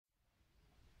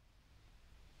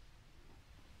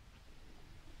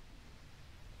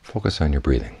focus on your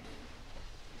breathing.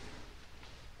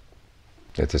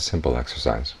 It's a simple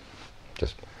exercise.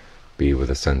 Just be with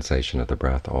the sensation of the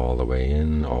breath all the way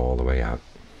in, all the way out.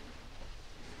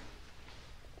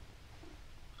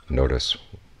 Notice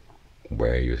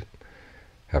where you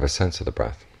have a sense of the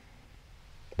breath,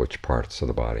 which parts of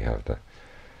the body have the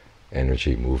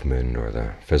energy movement or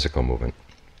the physical movement.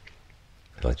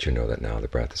 It lets you know that now the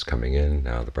breath is coming in,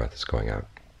 now the breath is going out.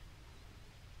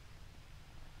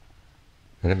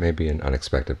 And it may be in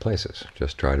unexpected places.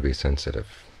 Just try to be sensitive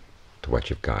to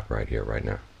what you've got right here, right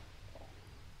now.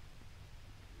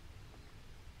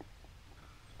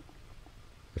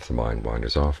 If the mind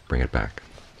wanders off, bring it back.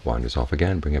 Wanders off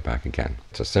again, bring it back again.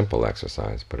 It's a simple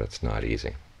exercise, but it's not easy.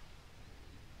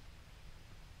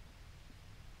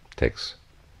 It takes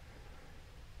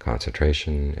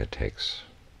concentration, it takes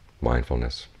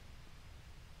mindfulness,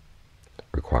 it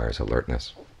requires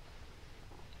alertness,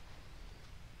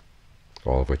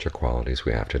 all of which are qualities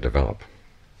we have to develop.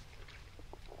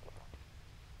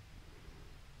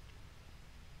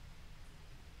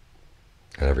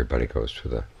 And everybody goes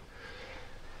through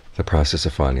the process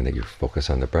of finding that you focus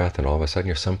on the breath, and all of a sudden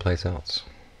you're someplace else.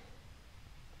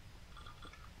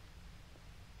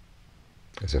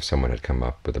 As if someone had come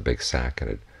up with a big sack and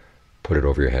had put it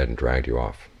over your head and dragged you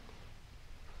off,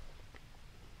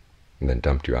 and then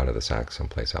dumped you out of the sack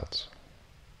someplace else.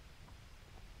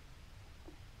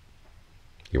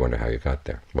 You wonder how you got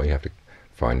there. Well, you have to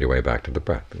find your way back to the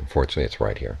breath. Unfortunately, it's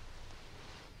right here.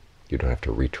 You don't have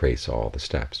to retrace all the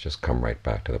steps. Just come right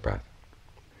back to the breath.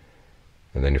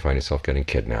 And then you find yourself getting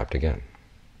kidnapped again.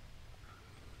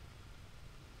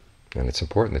 And it's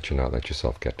important that you not let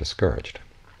yourself get discouraged.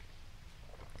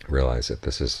 Realize that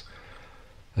this is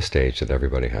a stage that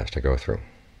everybody has to go through.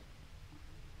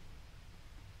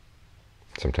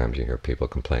 Sometimes you hear people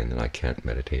complain that I can't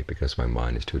meditate because my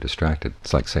mind is too distracted.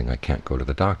 It's like saying I can't go to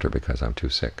the doctor because I'm too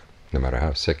sick. No matter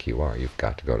how sick you are, you've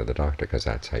got to go to the doctor, because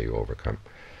that's how you overcome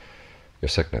your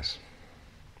sickness.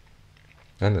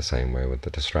 And the same way with the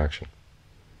distraction.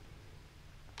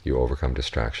 You overcome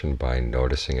distraction by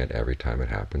noticing it every time it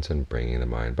happens and bringing the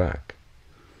mind back.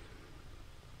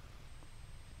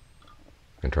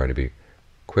 And try to be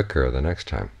quicker the next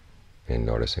time in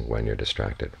noticing when you're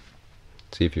distracted.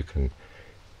 See if you can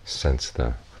sense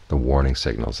the warning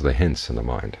signals, the hints in the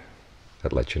mind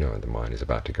that let you know the mind is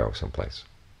about to go someplace.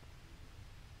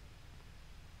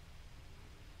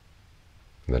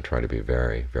 And then try to be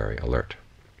very, very alert.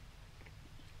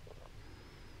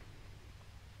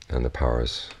 And the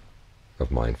powers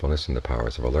of mindfulness and the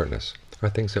powers of alertness are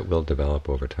things that will develop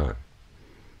over time.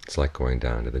 It's like going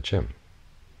down to the gym.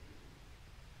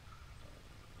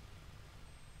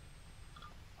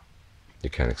 You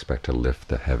can't expect to lift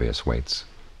the heaviest weights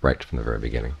right from the very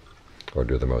beginning, or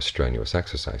do the most strenuous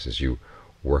exercises. You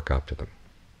work up to them.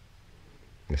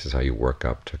 This is how you work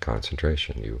up to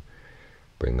concentration. You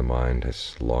bring the mind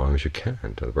as long as you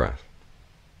can to the breath.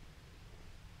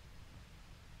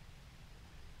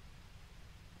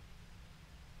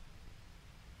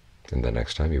 And the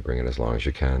next time you bring it as long as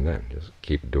you can then. Just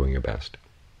keep doing your best.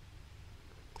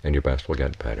 And your best will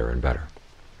get better and better.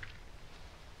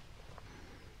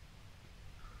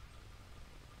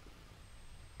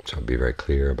 So be very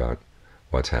clear about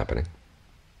what's happening,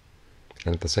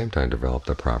 and at the same time develop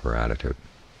the proper attitude.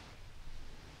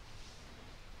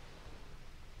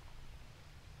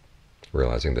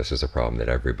 Realizing this is a problem that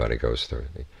everybody goes through.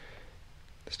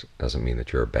 This doesn't mean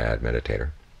that you're a bad meditator.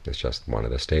 It's just one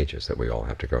of the stages that we all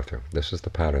have to go through. This is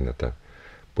the pattern that the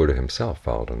Buddha himself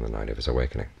followed on the night of his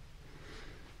awakening.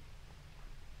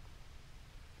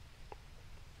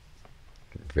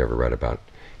 If you ever read about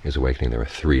his awakening, there were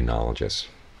 3 knowledges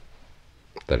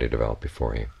that he developed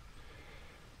before he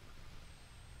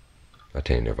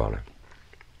attained nirvana.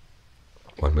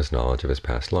 One was knowledge of his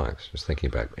past lives, just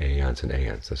thinking back aeons and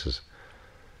aeons.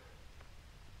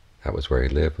 That was where he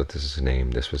lived, this is his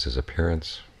name, this was his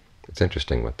appearance. It's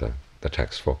interesting what the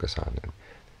texts focus on.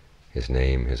 His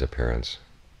name, his appearance,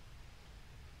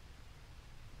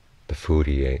 the food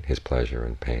he ate, his pleasure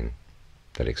and pain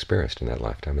that he experienced in that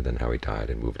lifetime, and then how he died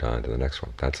and moved on to the next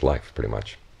one. That's life, pretty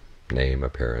much. Name,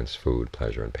 appearance, food,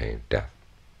 pleasure, and pain. Death.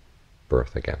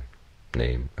 Birth again.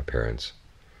 Name, appearance,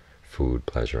 food,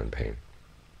 pleasure, and pain.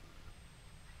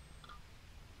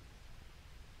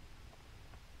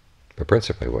 But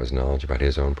principally was knowledge about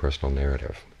his own personal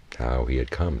narrative, how he had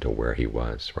come to where he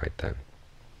was right then.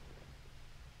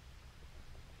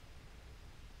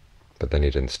 But then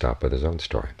he didn't stop with his own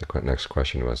story. The next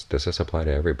question was, does this apply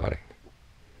to everybody?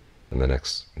 And the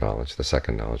next knowledge, the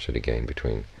second knowledge that he gained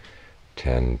between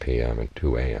 10 p.m. and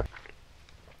 2 a.m.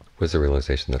 was the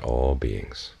realization that all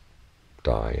beings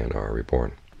die and are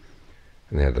reborn.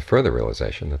 And they had the further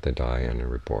realization that they die and are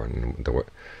reborn, and the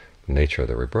nature of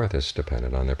their rebirth is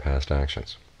dependent on their past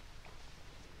actions.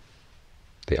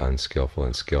 The unskillful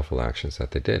and skillful actions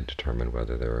that they did determined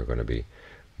whether they were going to be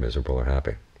miserable or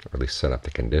happy, or at least set up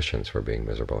the conditions for being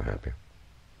miserable or happy.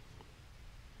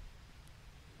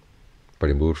 But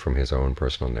he moved from his own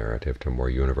personal narrative to a more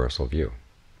universal view,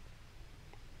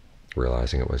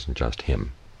 realizing it wasn't just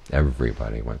him.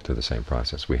 Everybody went through the same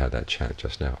process. We had that chant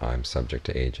just now. I'm subject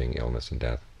to aging, illness, and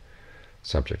death,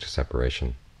 subject to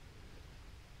separation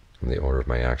from the order of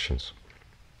my actions.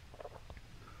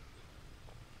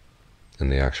 In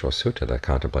the actual sutta, that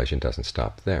contemplation doesn't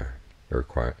stop there. It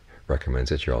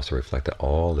recommends that you also reflect that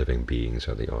all living beings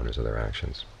are the owners of their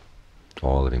actions.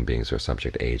 All living beings are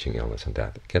subject to aging, illness, and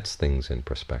death. It gets things in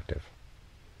perspective.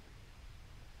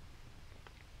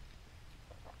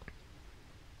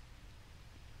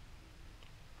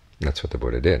 That's what the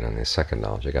Buddha did. On his second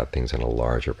knowledge, he got things in a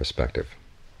larger perspective.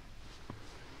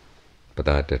 But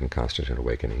that didn't constitute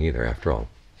awakening either. After all,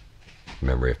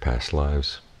 memory of past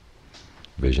lives,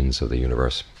 visions of the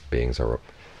universe, beings are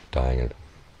dying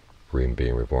and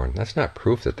being reborn, that's not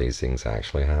proof that these things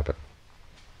actually happen.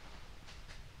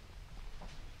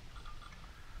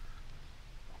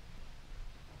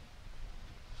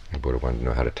 The Buddha wanted to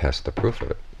know how to test the proof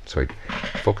of it. So he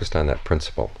focused on that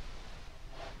principle.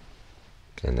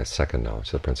 And the second knowledge,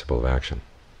 the principle of action.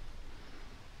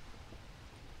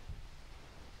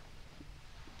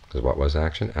 Because what was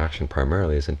action? Action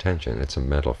primarily is intention. It's a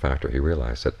mental factor. He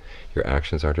realized that your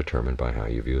actions are determined by how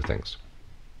you view things.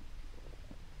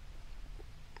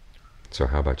 So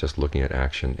how about just looking at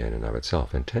action in and of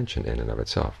itself, intention in and of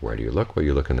itself? Where do you look? Well,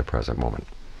 you look in the present moment.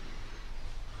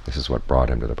 This is what brought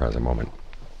him to the present moment.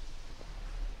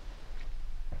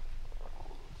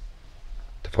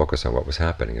 To focus on what was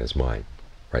happening in his mind,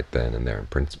 right then and there.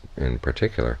 In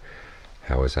particular,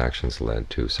 how his actions led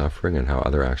to suffering and how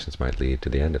other actions might lead to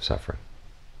the end of suffering.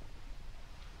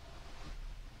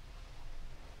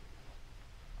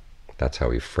 That's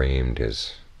how he framed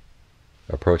his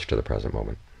approach to the present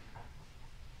moment,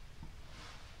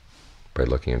 by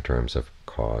looking in terms of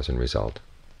cause and result,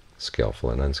 skillful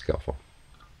and unskillful.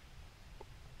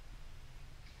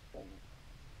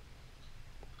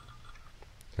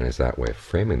 And it's that way of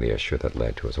framing the issue that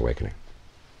led to his awakening.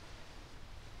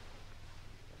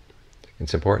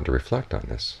 It's important to reflect on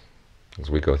this, because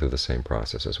we go through the same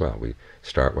process as well. We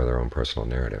start with our own personal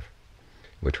narrative.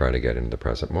 We try to get into the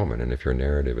present moment, and if your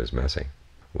narrative is messy,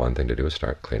 one thing to do is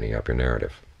start cleaning up your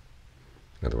narrative.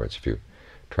 In other words, if you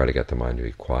try to get the mind to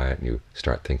be quiet and you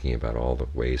start thinking about all the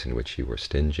ways in which you were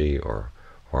stingy or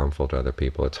harmful to other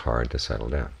people, it's hard to settle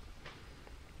down.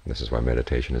 This is why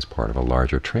meditation is part of a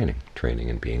larger training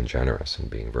in being generous and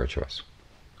being virtuous,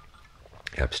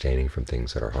 abstaining from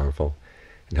things that are harmful,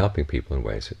 and helping people in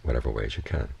whatever ways you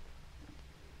can.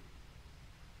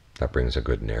 That brings a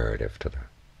good narrative to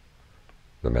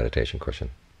the meditation cushion.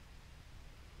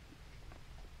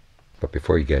 But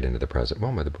before you get into the present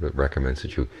moment, the Buddha recommends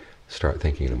that you start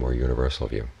thinking in a more universal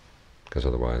view, because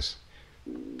otherwise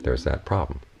there's that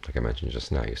problem. Like I mentioned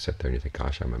just now, you sit there and you think,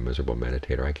 gosh, I'm a miserable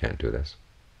meditator, I can't do this.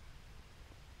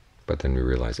 But then we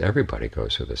realize everybody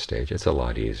goes through this stage. It's a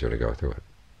lot easier to go through it.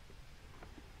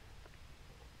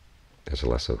 There's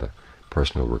less of the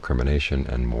personal recrimination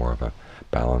and more of a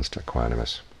balanced,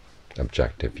 equanimous,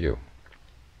 objective view.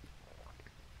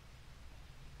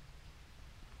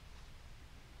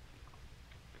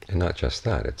 And not just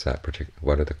that, it's that particular,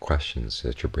 what are the questions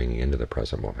that you're bringing into the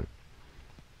present moment?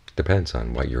 Depends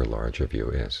on what your larger view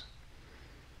is.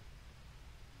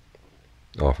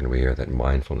 Often we hear that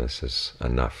mindfulness is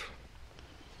enough.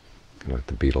 Like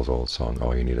the Beatles' old song,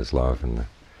 all you need is love, and the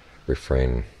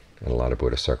refrain in a lot of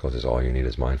Buddhist circles is all you need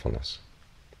is mindfulness.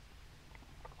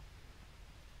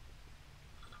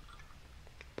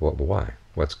 But why?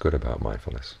 What's good about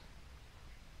mindfulness?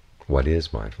 What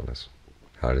is mindfulness?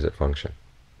 How does it function?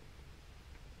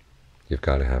 You've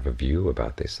got to have a view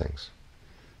about these things.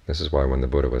 This is why when the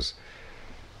Buddha was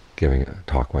giving a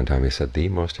talk one time, he said the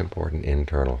most important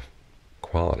internal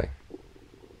quality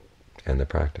and the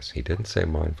practice. He didn't say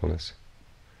mindfulness.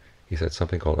 He said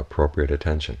something called appropriate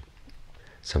attention,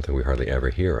 something we hardly ever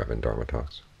hear of in Dharma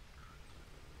talks.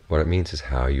 What it means is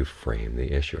how you frame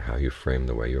the issue, how you frame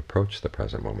the way you approach the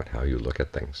present moment, how you look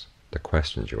at things, the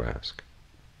questions you ask.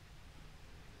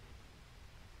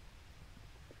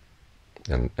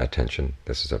 And attention,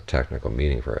 this is a technical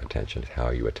meaning for attention,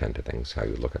 how you attend to things, how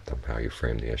you look at them, how you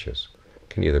frame the issues. It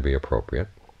can either be appropriate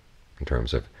in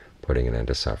terms of putting an end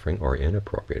to suffering, or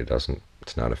inappropriate.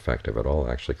 It's not effective at all,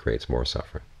 it actually creates more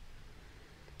suffering.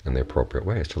 And the appropriate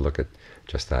way is to look at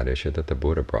just that issue that the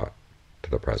Buddha brought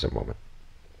to the present moment.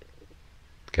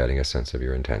 getting a sense of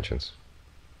your intentions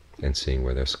and seeing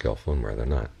where they're skillful and where they're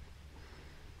not.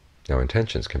 Now,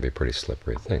 intentions can be pretty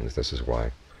slippery things. This is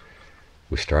why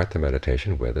we start the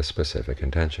meditation with a specific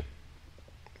intention,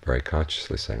 very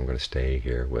consciously saying, I'm going to stay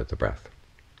here with the breath.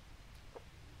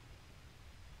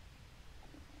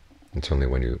 It's only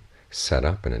when you set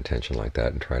up an intention like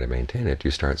that and try to maintain it,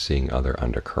 you start seeing other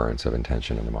undercurrents of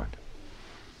intention in the mind.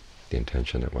 The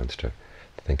intention that wants to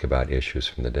think about issues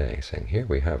from the day, saying, here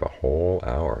we have a whole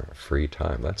hour of free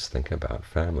time. Let's think about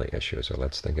family issues, or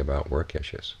let's think about work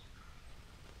issues.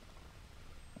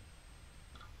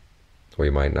 Well,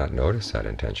 you might not notice that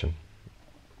intention.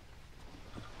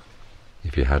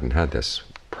 If you hadn't had this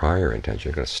prior intention,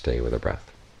 you're going to stay with the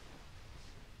breath.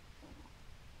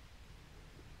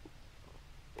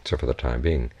 So for the time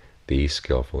being, the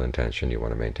skillful intention you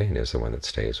want to maintain is the one that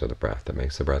stays with the breath, that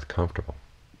makes the breath comfortable.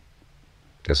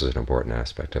 This is an important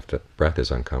aspect. If the breath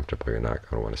is uncomfortable, you're not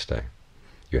going to want to stay.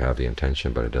 You have the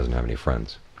intention, but it doesn't have any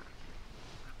friends.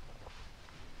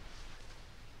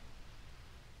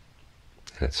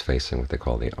 And it's facing what they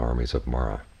call the armies of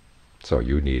Mara. So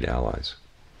you need allies.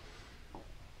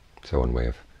 So one way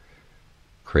of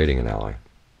creating an ally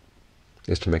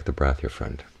is to make the breath your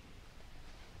friend.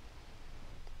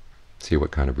 See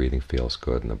what kind of breathing feels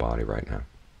good in the body right now.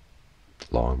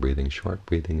 Long breathing, short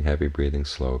breathing, heavy breathing,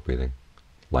 slow breathing,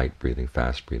 light breathing,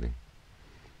 fast breathing.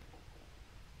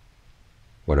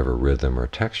 Whatever rhythm or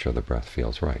texture of the breath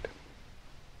feels right.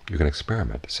 You can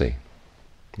experiment to see.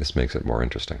 This makes it more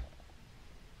interesting.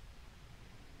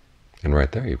 And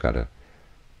right there you've got a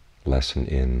lesson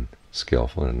in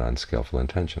skillful and unskillful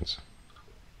intentions.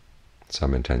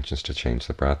 Some intentions to change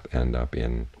the breath end up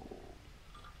in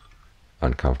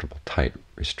uncomfortable, tight,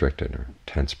 restricted, or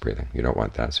tense breathing. You don't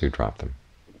want that, so you drop them.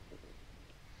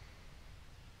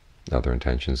 Other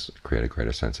intentions create a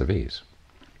greater sense of ease.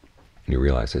 And you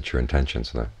realize that your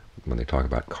intentions, when they talk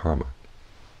about karma,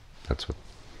 that's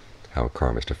how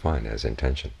karma is defined, as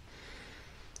intention.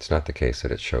 It's not the case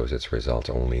that it shows its results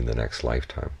only in the next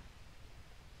lifetime.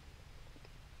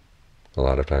 A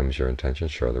lot of times your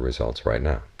intentions show the results right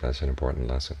now. That's an important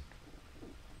lesson.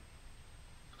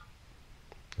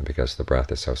 And because the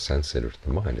breath is so sensitive to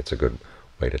the mind, it's a good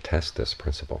way to test this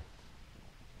principle.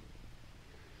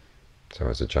 So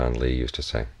as John Lee used to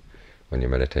say, when you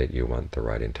meditate you want the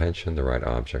right intention, the right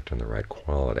object, and the right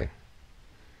quality.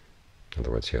 In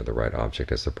other words, here the right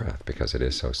object is the breath, because it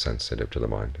is so sensitive to the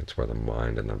mind. It's where the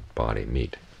mind and the body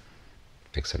meet.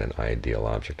 Makes it an ideal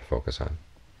object to focus on.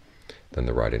 Then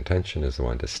the right intention is the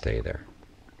one to stay there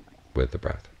with the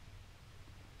breath.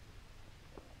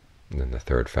 And then the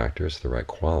third factor is the right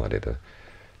quality,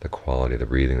 the quality of the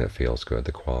breathing that feels good,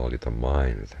 the quality of the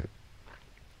mind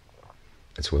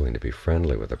that's willing to be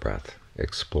friendly with the breath,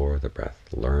 explore the breath,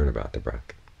 learn about the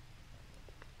breath.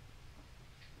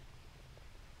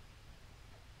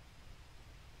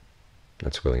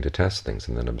 That's willing to test things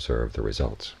and then observe the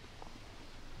results.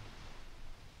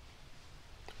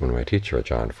 When my teacher,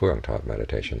 Ajahn Fuang, taught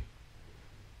meditation,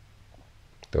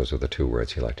 those are the two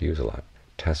words he liked to use a lot.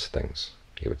 Test things,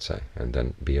 he would say, and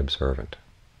then be observant.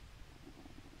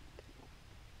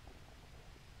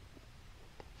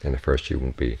 And at first you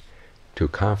won't be too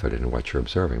confident in what you're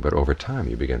observing, but over time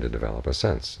you begin to develop a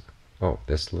sense. Oh,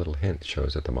 this little hint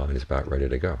shows that the mind is about ready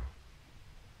to go.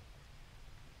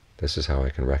 This is how I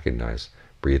can recognize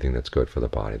breathing that's good for the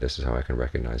body. This is how I can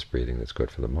recognize breathing that's good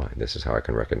for the mind. This is how I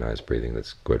can recognize breathing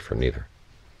that's good for neither.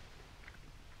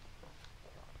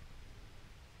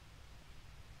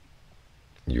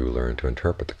 You learn to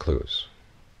interpret the clues.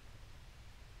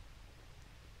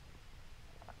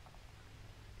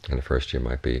 And at first you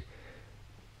might be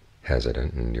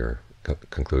hesitant, and your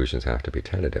conclusions have to be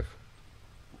tentative.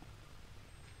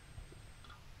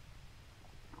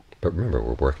 But remember,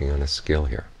 we're working on a skill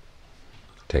here.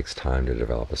 It takes time to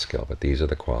develop a skill, but these are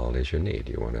the qualities you need.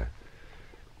 You want to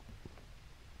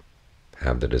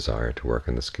have the desire to work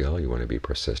on the skill. You want to be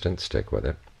persistent, stick with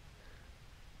it,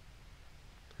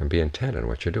 and be intent on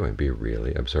what you're doing. Be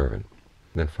really observant.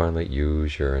 And then finally,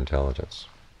 use your intelligence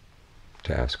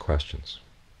to ask questions.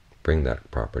 Bring that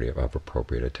property of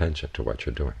appropriate attention to what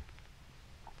you're doing.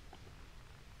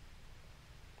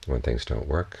 When things don't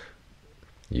work,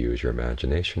 use your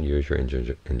imagination, use your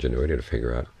ingenuity to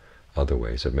figure out other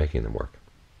ways of making them work.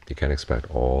 You can't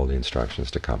expect all the instructions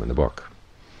to come in the book.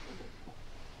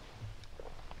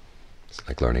 It's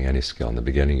like learning any skill. In the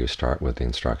beginning you start with the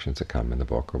instructions that come in the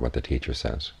book or what the teacher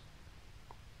says.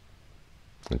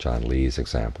 And John Lee's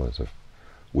example is of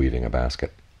weaving a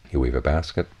basket. You weave a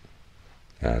basket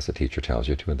as the teacher tells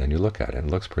you to, and then you look at it, and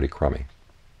it looks pretty crummy.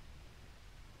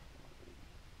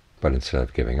 But instead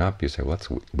of giving up, you say, well, let's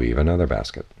weave another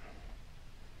basket.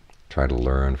 try to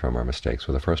learn from our mistakes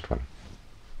with the first one.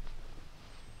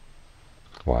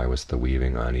 Why was the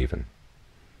weaving uneven?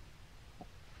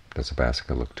 Does the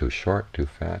basket look too short, too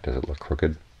fat? Does it look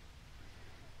crooked?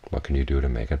 What can you do to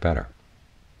make it better?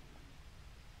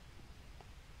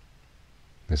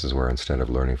 This is where instead of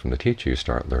learning from the teacher, you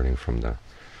start learning from the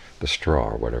straw,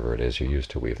 or whatever it is you use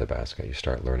to weave the basket. You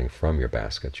start learning from your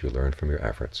baskets. You learn from your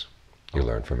efforts. You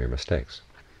learn from your mistakes.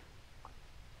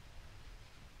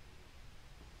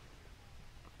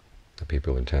 The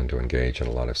people who tend to engage in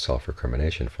a lot of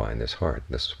self-recrimination find this hard.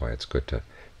 This is why it's good to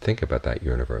think about that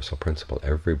universal principle.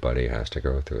 Everybody has to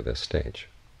go through this stage.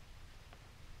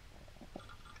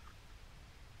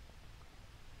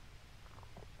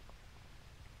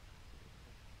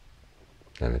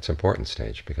 And it's an important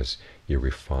stage because you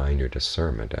refine your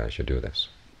discernment as you do this.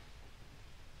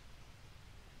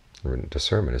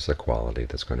 Discernment is the quality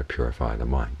that's going to purify the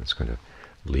mind. It's going to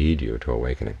lead you to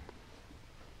awakening.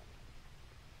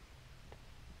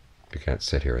 You can't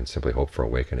sit here and simply hope for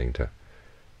awakening to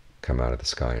come out of the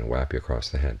sky and whap you across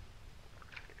the head.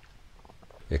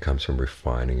 It comes from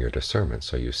refining your discernment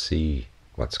so you see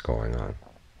what's going on.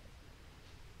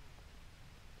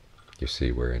 You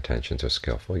see where intentions are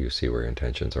skillful, you see where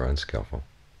intentions are unskillful,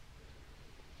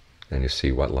 and you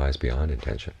see what lies beyond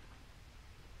intention.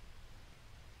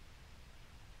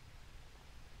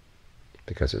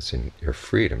 Because it's in your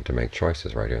freedom to make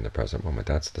choices right here in the present moment.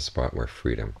 That's the spot where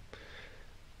freedom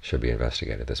should be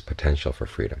investigated, this potential for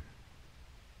freedom.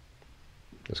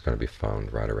 It's going to be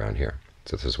found right around here.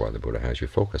 So this is why the Buddha has you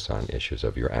focus on issues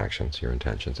of your actions, your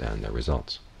intentions, and their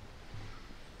results.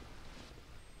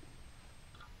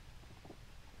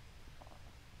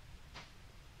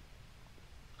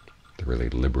 The really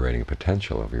liberating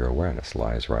potential of your awareness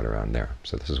lies right around there.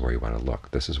 So this is where you want to look.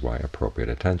 This is why appropriate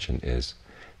attention is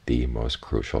the most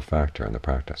crucial factor in the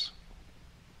practice.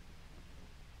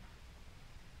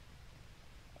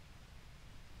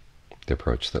 The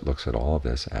approach that looks at all of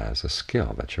this as a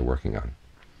skill that you're working on,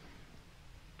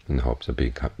 in the hopes of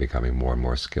becoming more and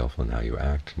more skillful in how you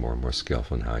act, more and more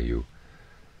skillful in how you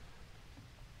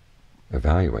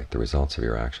evaluate the results of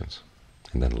your actions,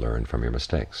 and then learn from your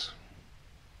mistakes.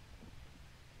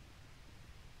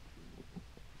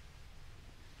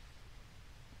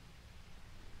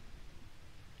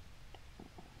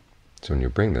 So when you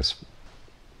bring this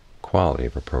quality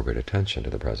of appropriate attention to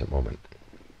the present moment,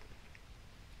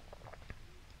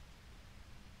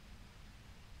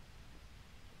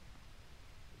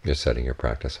 you're setting your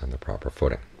practice on the proper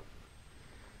footing.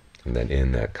 And then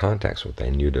in that context,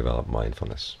 then you develop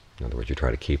mindfulness. In other words, you try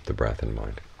to keep the breath in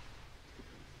mind.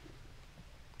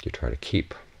 You try to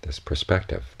keep this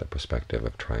perspective, the perspective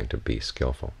of trying to be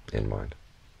skillful, in mind.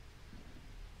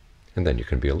 And then you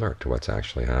can be alert to what's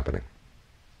actually happening,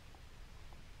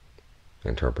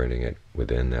 interpreting it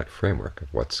within that framework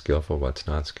of what's skillful, what's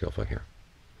not skillful here.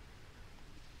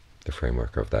 The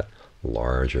framework of that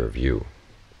larger view,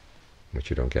 in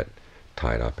which you don't get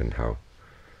tied up in how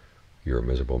you're a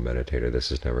miserable meditator,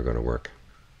 this is never going to work.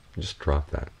 Just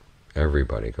drop that.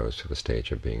 Everybody goes to the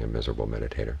stage of being a miserable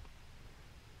meditator.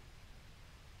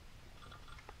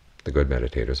 The good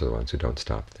meditators are the ones who don't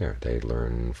stop there. They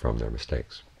learn from their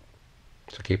mistakes.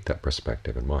 So keep that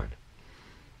perspective in mind.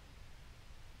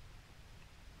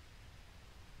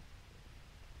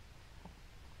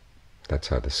 That's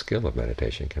how the skill of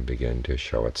meditation can begin to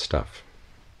show its stuff,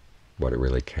 what it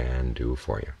really can do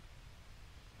for you.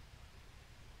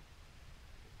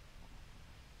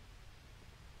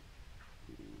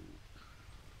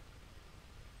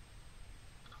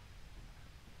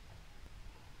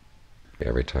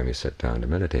 Every time you sit down to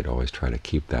meditate, always try to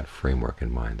keep that framework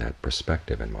in mind, that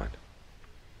perspective in mind,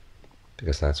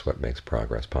 because that's what makes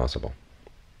progress possible.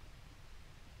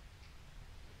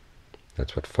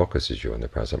 That's what focuses you in the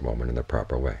present moment in the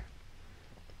proper way.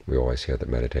 We always hear that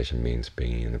meditation means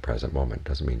being in the present moment. It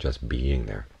doesn't mean just being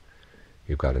there.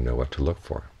 You've got to know what to look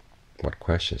for, what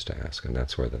questions to ask, and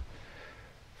that's where the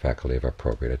faculty of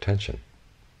appropriate attention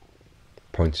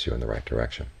points you in the right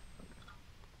direction.